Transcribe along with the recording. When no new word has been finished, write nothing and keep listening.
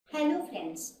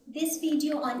friends, this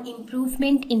video on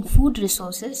improvement in food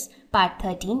resources, part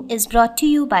 13, is brought to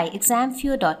you by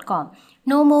examfear.com.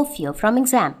 No more fear from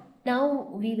exam. Now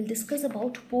we will discuss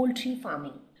about poultry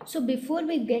farming. So before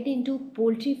we get into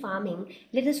poultry farming,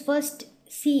 let us first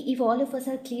see if all of us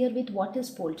are clear with what is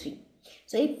poultry.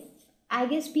 So if I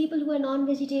guess people who are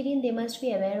non-vegetarian, they must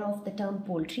be aware of the term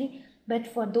poultry. But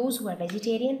for those who are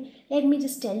vegetarian, let me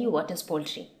just tell you what is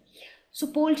poultry. So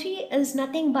poultry is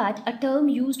nothing but a term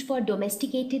used for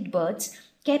domesticated birds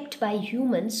kept by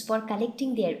humans for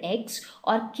collecting their eggs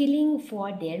or killing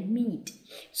for their meat.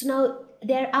 So now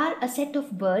there are a set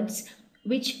of birds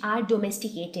which are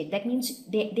domesticated. That means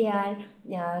they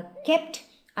are kept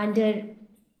under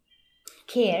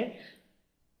care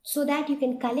so that you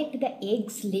can collect the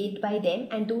eggs laid by them,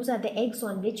 and those are the eggs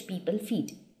on which people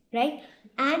feed, right?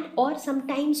 And or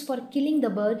sometimes for killing the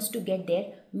birds to get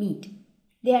their meat.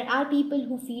 There are people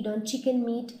who feed on chicken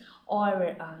meat,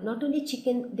 or not only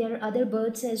chicken, there are other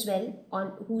birds as well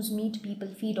on whose meat people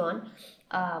feed on.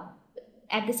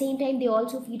 At the same time, they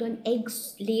also feed on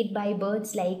eggs laid by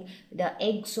birds, like the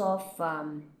eggs of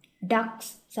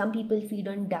ducks. Some people feed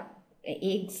on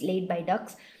eggs laid by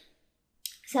ducks.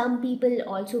 Some people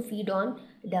also feed on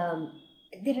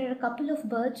there are a couple of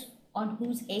birds on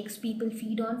whose eggs people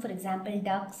feed on, for example,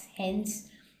 ducks, hens,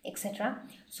 etc.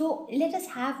 So let us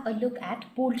have a look at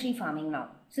poultry farming now.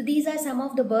 So these are some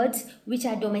of the birds which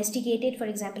are domesticated. For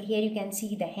example, here you can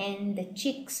see the hen, the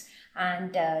chicks,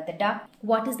 and the duck.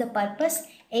 What is the purpose?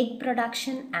 Egg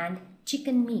production and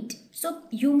chicken meat. So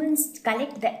humans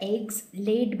collect the eggs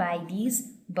laid by these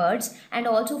birds and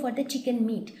also for the chicken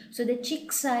meat. So the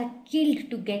chicks are killed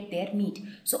to get their meat.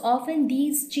 So often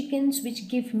these chickens which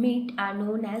give meat are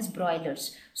known as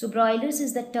broilers. So broilers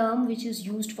is the term which is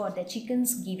used for the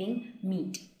chickens giving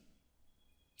meat,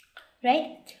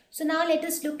 right? So now let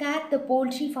us look at the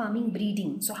poultry farming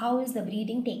breeding. So how is the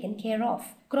breeding taken care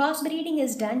of? Crossbreeding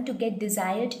is done to get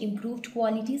desired improved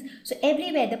qualities. So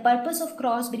everywhere the purpose of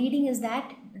crossbreeding is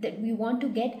that we want to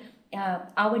get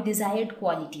our desired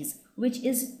qualities, which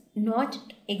is not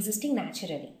existing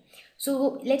naturally.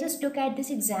 So let us look at this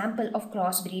example of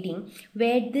crossbreeding,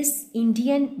 where this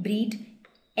Indian breed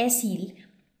Asil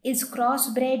is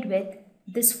crossbred with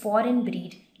this foreign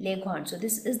breed Leghorn. So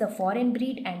this is the foreign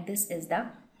breed and this is the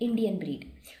Indian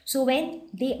breed. So when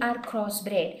they are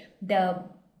crossbred, the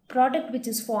product which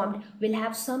is formed will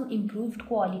have some improved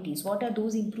qualities. What are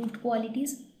those improved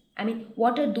qualities?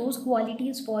 What are those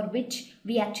qualities for which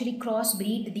we actually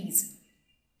crossbreed these?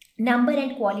 Number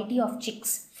and quality of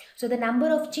chicks. So the number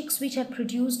of chicks which are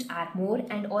produced are more,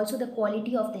 and also the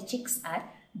quality of the chicks are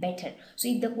better. So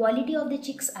if the quality of the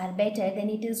chicks are better, then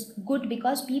it is good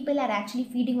because people are actually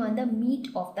feeding on the meat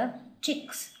of the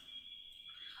chicks.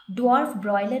 Dwarf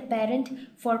broiler parent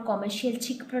for commercial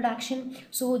chick production.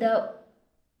 So the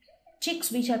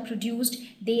chicks which are produced,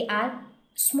 they are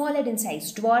smaller in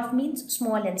size. Dwarf means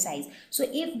small in size. So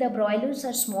if the broilers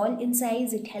are small in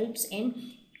size, it helps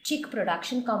in chick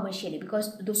production commercially,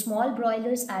 because the small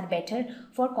broilers are better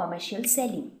for commercial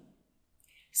selling.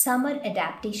 Summer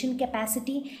adaptation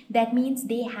capacity, that means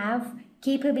they have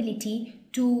capability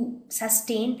to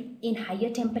sustain in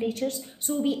higher temperatures.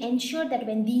 So we ensure that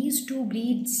when these two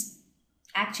breeds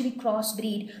actually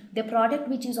crossbreed, the product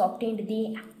which is obtained,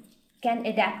 they can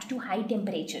adapt to high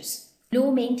temperatures.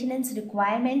 Low maintenance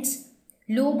requirements,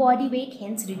 low body weight,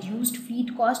 hence reduced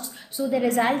feed costs. So the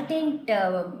resultant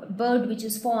bird which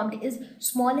is formed is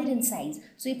smaller in size.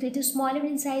 So if it is smaller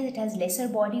in size, it has lesser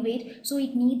body weight, so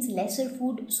it needs lesser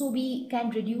food, so we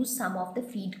can reduce some of the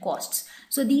feed costs.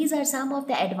 So these are some of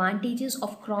the advantages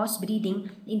of crossbreeding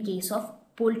in case of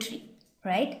poultry,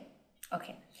 right?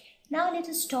 Okay. Now let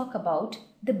us talk about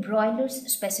the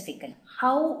broilers specifically.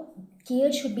 How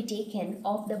care should be taken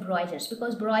of the broilers,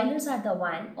 because broilers are the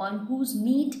one on whose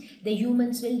meat the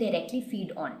humans will directly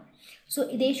feed on. So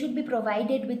they should be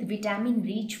provided with vitamin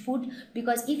rich food,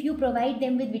 because if you provide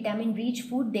them with vitamin rich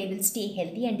food, they will stay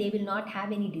healthy and they will not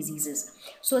have any diseases,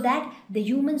 so that the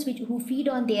humans who feed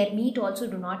on their meat also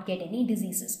do not get any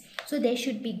diseases. So they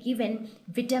should be given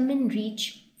vitamin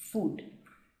rich food.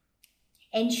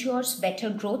 Ensures better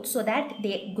growth so that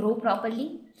they grow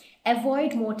properly.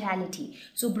 Avoid mortality.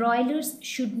 So broilers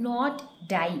should not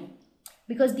die,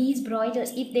 because these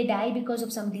broilers, if they die because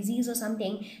of some disease or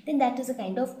something, then that is a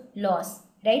kind of loss,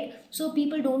 right? So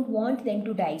people don't want them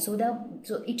to die, so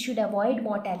it should avoid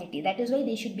mortality. That is why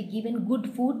they should be given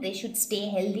good food, they should stay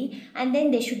healthy, and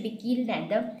then they should be killed, and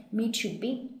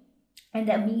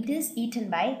the meat is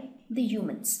eaten by the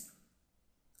humans.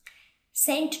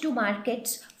 Sent to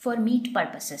markets for meat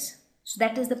purposes. So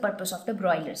that is the purpose of the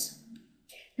broilers.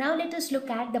 Now let us look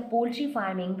at the poultry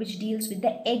farming, which deals with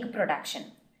the egg production.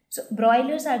 So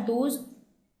broilers are those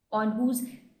on whose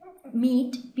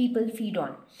meat people feed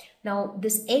on. Now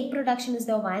this egg production is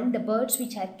the one, the birds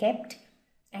which are kept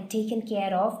and taken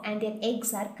care of and their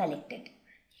eggs are collected.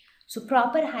 So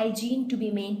proper hygiene to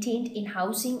be maintained in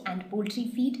housing and poultry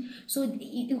feed. So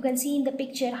you can see in the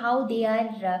picture how they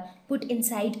are put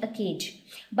inside a cage.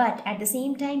 But at the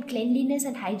same time, cleanliness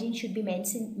and hygiene should be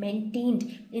maintained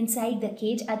inside the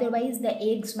cage. Otherwise, the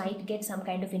eggs might get some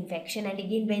kind of infection. And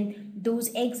again, when those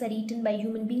eggs are eaten by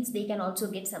human beings, they can also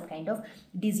get some kind of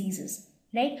diseases.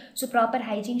 Right? So proper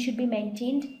hygiene should be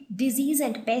maintained. Disease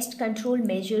and pest control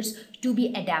measures to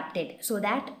be adapted so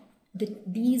that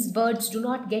these birds do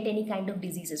not get any kind of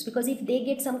diseases, because if they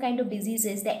get some kind of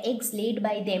diseases, the eggs laid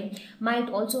by them might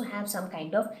also have some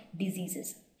kind of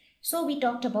diseases. So we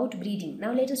talked about breeding.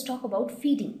 Now let us talk about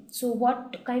feeding. So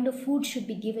what kind of food should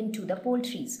be given to the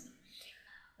poultries?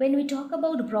 When we talk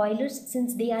about broilers,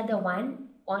 since they are the one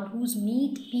on whose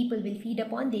meat people will feed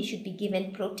upon, they should be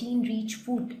given protein rich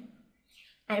food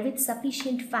and with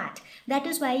sufficient fat. That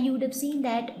is why you would have seen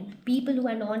that people who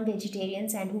are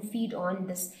non-vegetarians and who feed on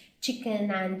this chicken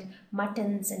and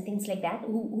muttons and things like that,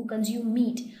 who consume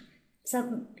meat,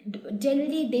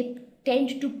 generally they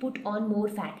tend to put on more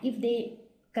fat if they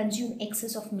consume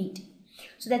excess of meat.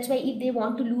 So that's why if they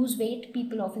want to lose weight,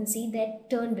 people often say that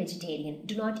turn vegetarian,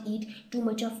 do not eat too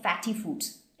much of fatty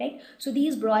foods, right? So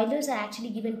these broilers are actually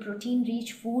given protein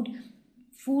rich food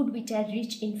which are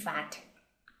rich in fat.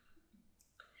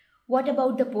 What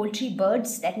about the poultry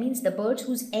birds? That means the birds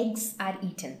whose eggs are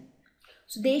eaten.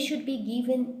 So they should be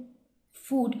given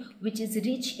food which is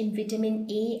rich in vitamin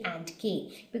A and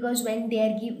K, because when they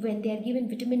are given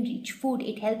vitamin rich food,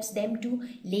 it helps them to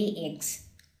lay eggs.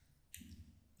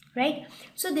 Right?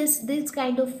 So this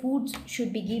kind of foods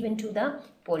should be given to the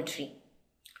poultry.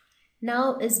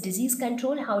 Now is disease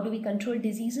control. How do we control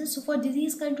diseases? So for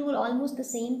disease control, almost the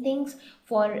same things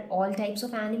for all types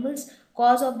of animals.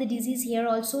 Cause of the disease here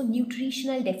also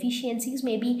nutritional deficiencies.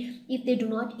 Maybe if they do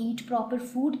not eat proper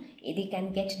food, they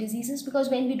can get diseases, because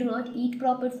when we do not eat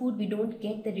proper food, we don't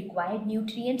get the required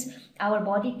nutrients. Our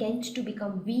body tends to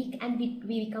become weak and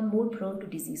we become more prone to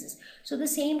diseases. So the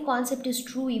same concept is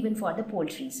true even for the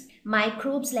poultries.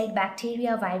 Microbes like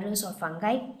bacteria, virus or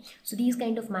fungi. So these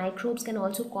kind of microbes can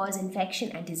also cause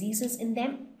infection and diseases in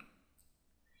them.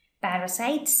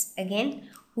 Parasites, again,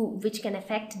 which can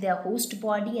affect their host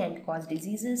body and cause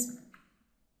diseases.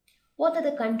 What are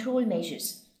the control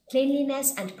measures?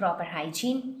 Cleanliness and proper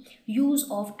hygiene, use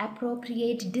of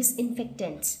appropriate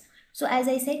disinfectants. So as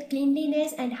I said,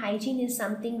 cleanliness and hygiene is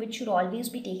something which should always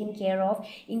be taken care of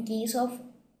in case of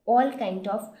all kind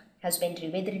of husbandry,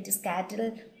 whether it is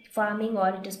cattle farming or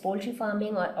it is poultry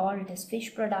farming or it is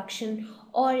fish production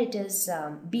or it is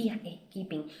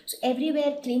beekeeping. So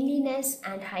everywhere cleanliness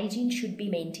and hygiene should be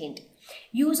maintained.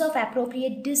 Use of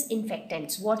appropriate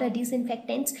disinfectants. What are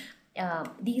disinfectants?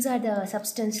 These are the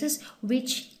substances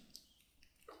which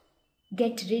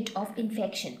get rid of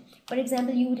infection. For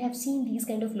example, you would have seen these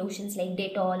kind of lotions like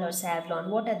Dettol or Savlon.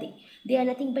 What are they? They are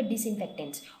nothing but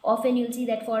disinfectants. Often you'll see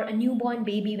that for a newborn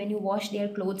baby, when you wash their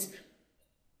clothes,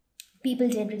 people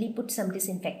generally put some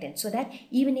disinfectant so that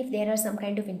even if there are some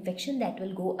kind of infection, that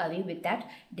will go away with that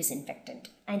disinfectant.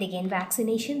 And again,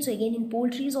 vaccination. So again, in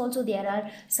poultries also there are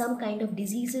some kind of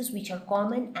diseases which are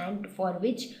common and for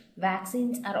which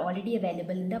vaccines are already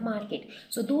available in the market.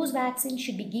 So those vaccines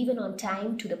should be given on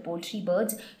time to the poultry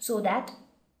birds so that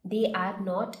they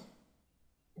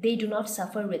do not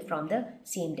suffer from the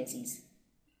same disease.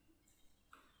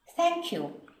 Thank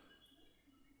you.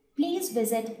 Please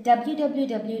visit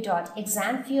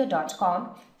www.examfear.com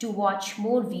to watch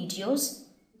more videos,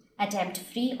 attempt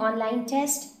free online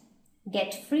test,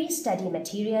 get free study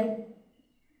material,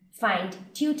 find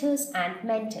tutors and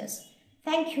mentors.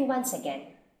 Thank you once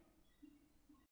again.